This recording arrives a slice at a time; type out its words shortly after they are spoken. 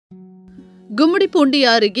கும்மிடிப்பூண்டி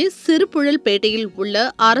அருகே சிறுபுழல்பேட்டையில் உள்ள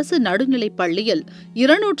அரசு நடுநிலைப் பள்ளியில்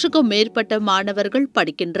 200க்கும் மேற்பட்ட மாணவர்கள்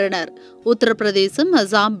படிக்கின்றனர். உத்தரப்பிரதேசம்,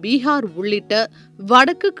 அசாம், பீகார் உள்ளிட்ட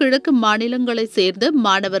வடக்கு கிழக்கு மாநிலங்களைச் சேர்ந்த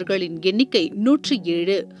மாணவர்களின் எண்ணிக்கை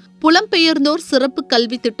 107. புலம்பெயர்ந்தோர் சிறப்பு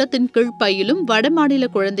கல்வி திட்டத்தின் கீழ் பயிலும் வடமாநில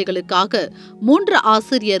குழந்தைகளுக்காக 3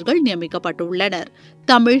 ஆசிரியர்கள் நியமிக்கப்பட்டுள்ளனர்.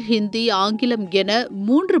 தமிழ், ஹிந்தி, ஆங்கிலம் என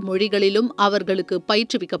 3 மொழிகளிலும் அவர்களுக்கு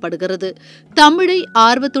பயிற்றுவிக்கப்படுகிறது. தமிழை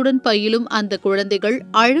ஆர்வத்துடன் பயிலும் அந்த குழந்தைகள்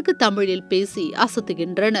அழகு தமிழில் பேசி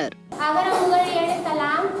அசத்துகின்றனர்.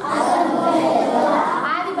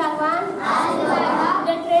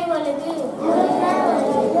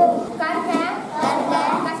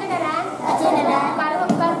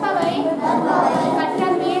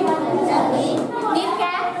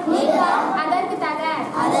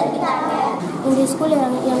 இந்த ஸ்கூல்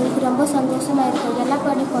எங்களுக்கு ரொம்ப சந்தோஷமாக இருக்கும். எல்லாம்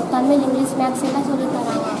படிப்போம். தமிழ், இங்கிலீஷ், மேக்ஸ் எல்லாம் சொல்லித்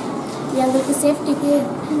தராங்க. எங்களுக்கு சேஃப்டிக்கு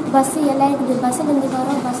பஸ்ஸு எல்லாம் இருக்குது. பஸ்ஸுலேருந்து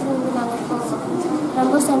வரோம், பஸ்ஸுலேருந்து நாங்கள் போகிறோம்.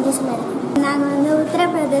 ரொம்ப சந்தோஷமாக இருக்கும். நாங்கள்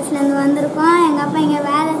உத்தரப்பிரதேசிலேருந்து வந்திருக்கோம். எங்கள் அப்பா இங்கே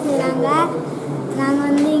வேலை செய்கிறாங்க.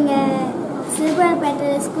 நாங்கள் இங்கே சிறுபுழல்பேட்டை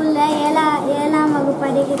ஸ்கூலில் ஏழாம் வகுப்பு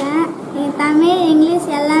படிக்கிறேன். இங்கே தமிழ், இங்கிலீஷ்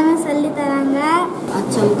எல்லாமே சொல்லித் தராங்க.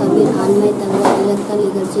 அச்சம், கபீர், ஆண்மை, தகவல், இலக்கல்,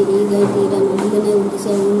 இகழ்ச்சி, ஈகை, தீரன், உண்மை,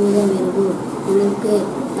 உதிசை, உண்மைதான் இருக்கும். எனக்கு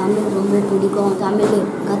தமிழ் ரொம்ப பிடிக்கும். தமிழ்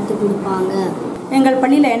கற்றுக் கொடுப்பாங்க. எங்கள்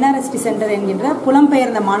பள்ளியில் NRST சென்டர் என்கின்ற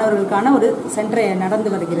புலம்பெயர்ந்த மாணவர்களுக்கான ஒரு சென்டர் நடந்து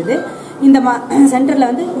வருகிறது. இந்த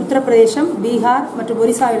சென்டரில் உத்தரப்பிரதேசம், பீகார் மற்றும்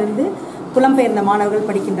ஒரிசாவிலிருந்து புலம்பெயர்ந்த மாணவர்கள்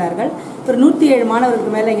படிக்கின்றார்கள். ஒரு 107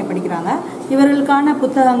 மாணவர்களுக்கு மேலே இங்கே படிக்கிறாங்க. இவர்களுக்கான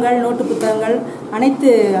புத்தகங்கள், நோட்டு புத்தகங்கள்,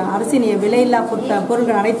 அனைத்து அரசின் விலையில்லா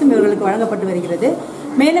பொருட்கள் அனைத்தும் இவர்களுக்கு வழங்கப்பட்டு வருகிறது.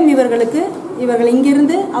 மேலும் இவர்கள்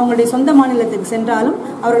இங்கிருந்து அவங்களுடைய சொந்த மாநிலத்துக்கு சென்றாலும்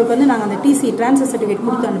அவர்களுக்கு நாங்கள் அந்த TC டிரான்ஸ்ஃபர் சர்டிஃபிகேட்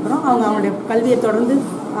கொடுத்து அனுப்புகிறோம். அவங்களுடைய கல்வியை தொடர்ந்து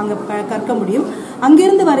அங்கே கற்க முடியும்.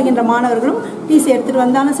 அங்கிருந்து வருகின்ற மாணவர்களும் TC எடுத்துகிட்டு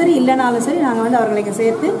வந்தாலும் சரி, இல்லைனாலும் சரி, நாங்கள் அவர்களை இங்கே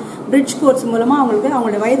சேர்த்து பிரிட்ஜ் கோர்ஸ் மூலமாக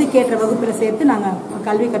அவங்களுடைய வயதுக்கேற்ற வகுப்பில் சேர்த்து நாங்கள்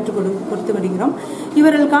கல்வி கற்றுக் கொடுத்து வருகிறோம்.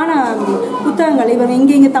 இவர்களுக்கான புத்தகங்கள்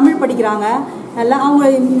இங்கே தமிழ் படிக்கிறாங்க. எல்லாம் அவங்க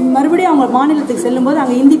மறுபடியும் அவங்க மாநிலத்துக்கு செல்லும்போது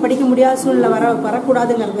அங்கே ஹிந்தி படிக்க முடியாத சூழ்நிலை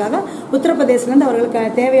வரக்கூடாதுங்கிறதுக்காக உத்தரப்பிரதேசிலேருந்து அவர்களுக்கு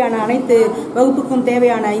தேவையான அனைத்து வகுப்புக்கும்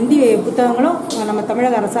தேவையான இந்தி புத்தகங்களும் நம்ம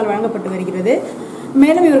தமிழக அரசால் வழங்கப்பட்டு வருகிறது.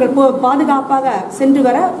 மேலும் இவர்கள் பாதுகாப்பாக சென்று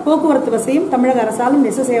வர போக்குவரத்து வசதியும் தமிழக அரசாலும்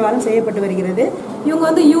நெசசேவாலும் செய்யப்பட்டு வருகிறது.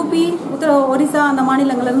 இவங்க யூபி, ஒரிசா அந்த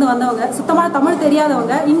மாநிலங்கள்லேருந்து வந்தவங்க, சுத்தமான தமிழ்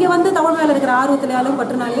தெரியாதவங்க. இங்கே தமிழ் மேலே இருக்கிற ஆர்வத்தினாலும்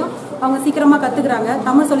பற்றுனாலையும் அவங்க சீக்கிரமாக கற்றுக்குறாங்க.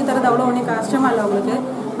 தமிழ் சொல்லித்தரது அவ்வளோ ஒன்றும் கஷ்டமாக இல்லை. அவங்களுக்கு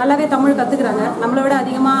நல்லாவே தமிழ் கற்றுக்குறாங்க. நம்மளை விட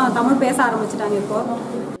அதிகமாக தமிழ் பேச ஆரம்பிச்சிட்டாங்க இப்போ.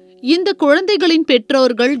 இந்த குழந்தைகளின்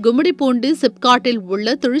பெற்றோர்கள் கும்மிடிப்பூண்டி சிப்காட்டில்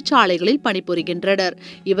உள்ள தொழிற்சாலைகளில் பணிபுரிகின்றனர்.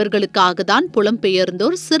 இவர்களுக்காக தான்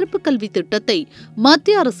புலம்பெயர்ந்தோர் சிறப்பு கல்வி திட்டத்தை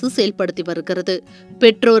மத்திய அரசு செயல்படுத்தி வருகிறது.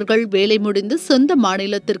 பெற்றோர்கள் வேலை முடிந்து சொந்த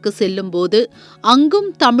மாநிலத்திற்கு செல்லும் போது அங்கும்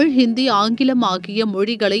தமிழ், ஹிந்தி, ஆங்கிலம் ஆகிய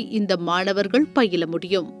மொழிகளை இந்த மாணவர்கள் பயில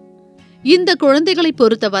முடியும். இந்த குழந்தைகளை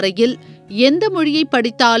பொறுத்தவரையில் எந்த மொழியை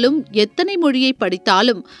படித்தாலும், எத்தனை மொழியை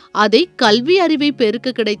படித்தாலும் அதை கல்வி அறிவை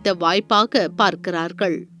பெருக்க கிடைத்த வாய்ப்பாக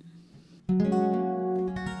பார்க்கிறார்கள்.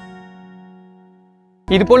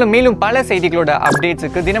 இதுபோல மேலும் பல செய்திகளோட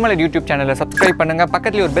அப்டேட்ஸுக்கு தினமலர் யூடியூப் சேனலை சப்ஸ்கிரைப் பண்ணுங்க.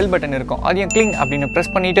 பக்கத்துல ஒரு பெல் பட்டன் இருக்கும், அதையும் கிளிக் அப்படின்னு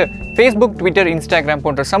பிரஸ் பண்ணிட்டு Facebook, Twitter, Instagram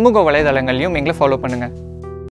போன்ற சமூக வலைதளங்களையும் எங்களை ஃபாலோ பண்ணுங்க.